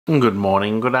Good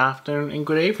morning, good afternoon, and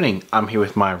good evening. I'm here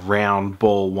with my round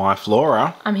ball wife,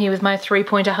 Laura. I'm here with my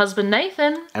three-pointer husband,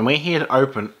 Nathan. And we're here to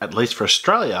open, at least for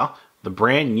Australia, the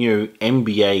brand new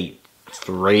NBA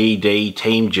 3D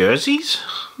team jerseys.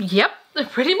 Yep,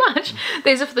 pretty much.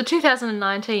 These are for the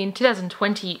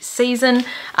 2019-2020 season.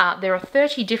 There are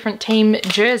 30 different team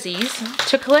jerseys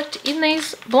to collect in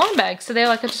these blind bags. So they're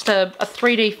like just a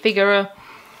 3D figure,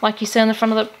 like you see on the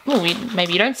front of the... Well,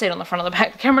 maybe you don't see it on the front of the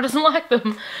bag. The camera doesn't like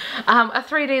them. A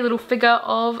 3D little figure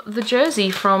of the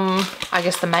jersey from, I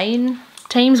guess, the main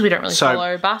teams. We don't really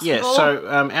follow basketball. Yeah, so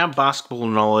our basketball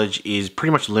knowledge is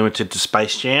pretty much limited to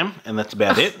Space Jam, and that's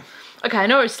about it. Okay, I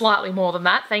know slightly more than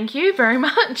that, thank you very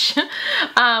much.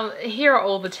 Here are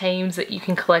all the teams that you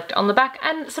can collect on the back,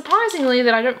 and surprisingly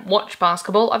that I don't watch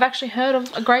basketball, I've actually heard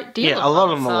of a great deal of them. Yeah, a lot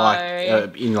of them are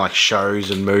like in like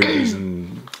shows and movies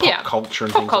and pop culture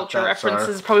and things like that. Pop culture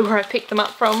references is probably where I picked them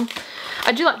up from.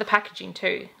 I do like the packaging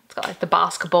too. It's got like the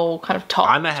basketball kind of top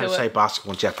I know how to say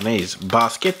basketball in Japanese.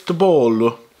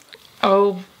 Basketball.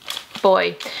 Oh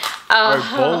boy.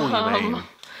 Oh, ball, you mean?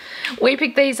 We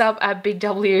picked these up at Big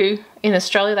W in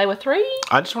Australia. They were $3.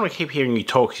 I just want to keep hearing you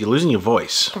talk because you're losing your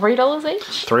voice. $3 each?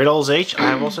 $3 each. I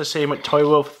have also seen them at Toy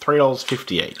World for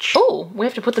 $3.50 each. Oh, we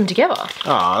have to put them together.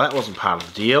 Oh, that wasn't part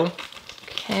of the deal.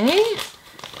 Okay.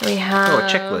 We have... Oh, a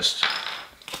checklist.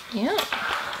 Yeah.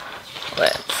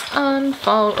 Let's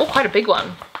unfold. Oh, quite a big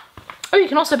one. Oh, you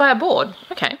can also buy a board.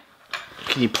 Okay.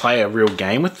 Can you play a real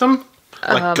game with them?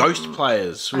 Like ghost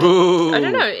players. I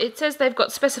don't know. It says they've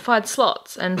got specified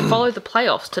slots and follow the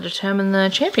playoffs to determine the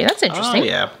champion. That's interesting. Oh,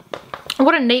 yeah.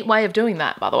 What a neat way of doing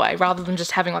that, by the way, rather than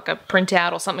just having like a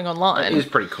printout or something online. It is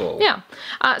pretty cool. Yeah.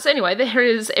 So anyway, there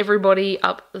is everybody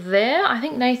up there. I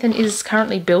think Nathan is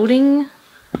currently building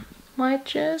my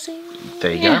jersey.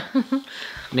 There you go.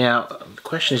 Now, the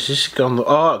question is, this on the...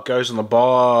 Oh, it goes on the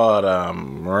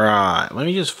bottom. Right. Let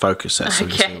me just focus that so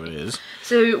we can see what it is.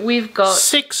 So we've got...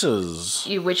 Sixers.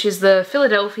 Which is the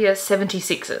Philadelphia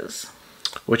 76ers.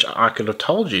 Which I could have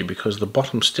told you because the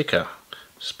bottom sticker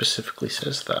specifically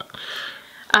says that.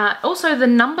 Also, the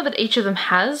number that each of them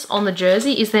has on the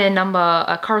jersey is their number,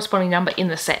 a corresponding number in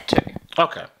the set too.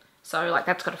 Okay. So, like,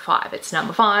 that's got a 5. It's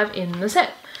number 5 in the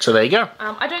set. So there you go.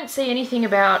 I don't see anything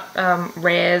about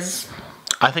rares.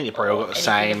 I think they probably all got the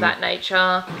same. Of that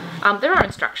nature. There are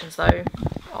instructions though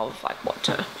of like what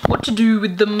to do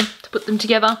with them to put them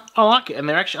together. I like it, and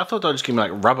they're actually. I thought they were just gonna be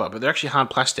like rubber, but they're actually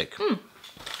hard plastic.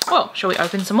 Well, shall we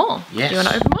open some more? Yes. Do you want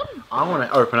to open one? I want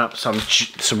to open up some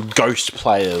ghost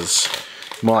players,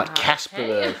 more like Casper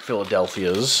the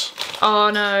Philadelphia's.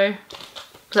 Oh no,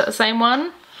 is that the same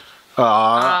one?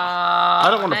 I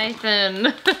don't want to.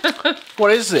 Nathan.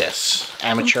 What is this?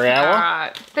 Amateur hour?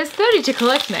 Alright. There's 30 to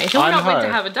collect, Nathan. We're not meant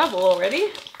to have a double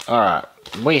already. Alright.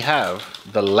 We have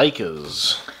the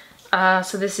Lakers.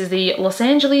 So this is the Los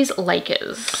Angeles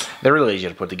Lakers. They're really easy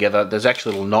to put together. There's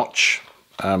actually a little notch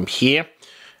here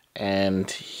and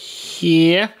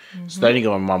here. So they only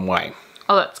go in one way.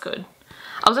 Oh, that's good.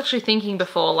 I was actually thinking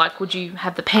before, like, would you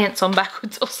have the pants on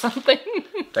backwards or something?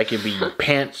 They could be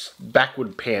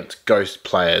backward pants ghost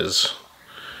players.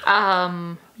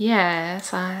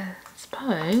 Yes, I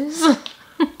suppose.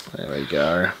 There we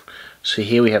go. So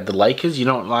here we have the Lakers. You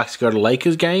know what likes to go to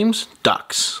Lakers games?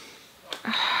 Ducks.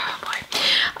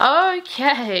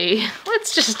 Okay,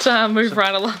 let's just move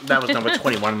right along. That was number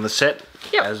 21 in the set.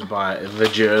 Yep. As by the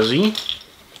jersey.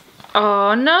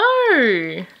 Oh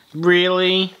no!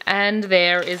 Really? And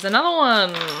there is another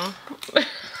one.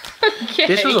 Okay.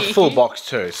 This was a full box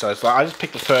too, so it's like I just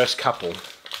picked the first couple.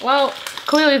 Well,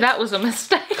 clearly that was a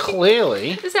mistake.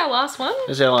 Clearly. This is our last one.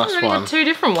 This is our last We've only one. got 2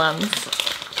 different ones.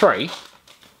 3.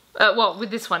 Well,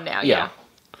 with this one now, yeah.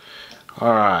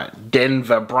 Alright,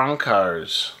 Denver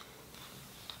Broncos.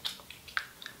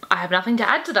 I have nothing to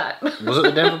add to that. Was it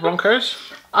the Denver Broncos?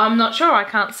 I'm not sure, I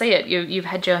can't see it. You've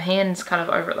had your hands kind of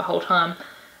over it the whole time.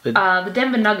 The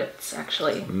Denver Nuggets,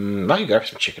 actually. I could go for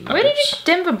some chicken nuggets. Where did you get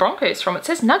Denver Broncos from? It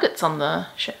says Nuggets on the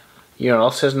shirt. You know what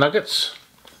else says nuggets?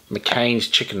 McCain's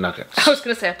chicken nuggets. I was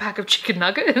going to say a pack of chicken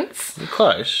nuggets. You're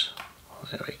close.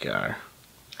 There we go.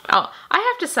 Oh, I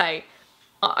have to say,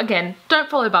 again, don't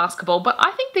follow basketball, but I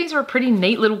think these are a pretty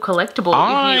neat little collectible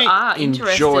if you are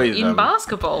interested in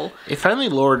basketball. If only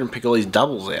Laura didn't pick all these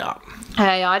doubles out.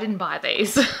 Hey, I didn't buy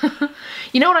these.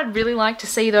 You know what I'd really like to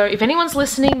see though? If anyone's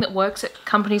listening that works at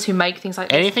companies who make things like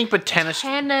this. Anything but tennis.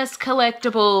 Tennis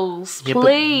collectibles, yeah,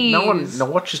 please. But no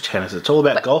one watches tennis. It's all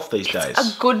about golf these days.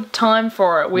 A good time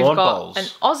for it. We've Lawn got bowls. an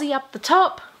Aussie up the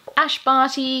top, Ash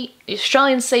Barty, the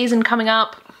Australian season coming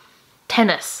up,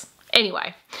 tennis.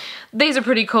 Anyway, these are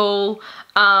pretty cool.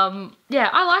 Yeah,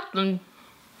 I like them.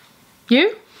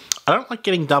 You? I don't like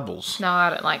getting doubles. No,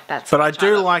 I don't like that so But I much do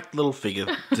either. like little figure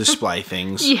display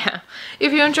things. Yeah.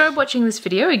 If you enjoyed watching this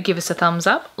video, give us a thumbs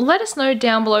up. Let us know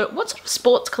down below what sort of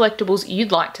sports collectibles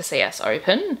you'd like to see us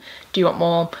open. Do you want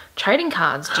more trading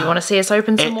cards? Do you want to see us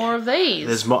open some more of these?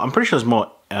 There's more. I'm pretty sure there's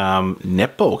more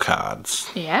netball cards.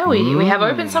 Yeah, we have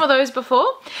opened some of those before.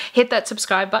 Hit that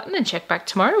subscribe button and check back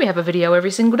tomorrow. We have a video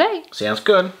every single day. Sounds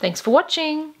good. Thanks for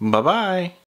watching. Bye-bye.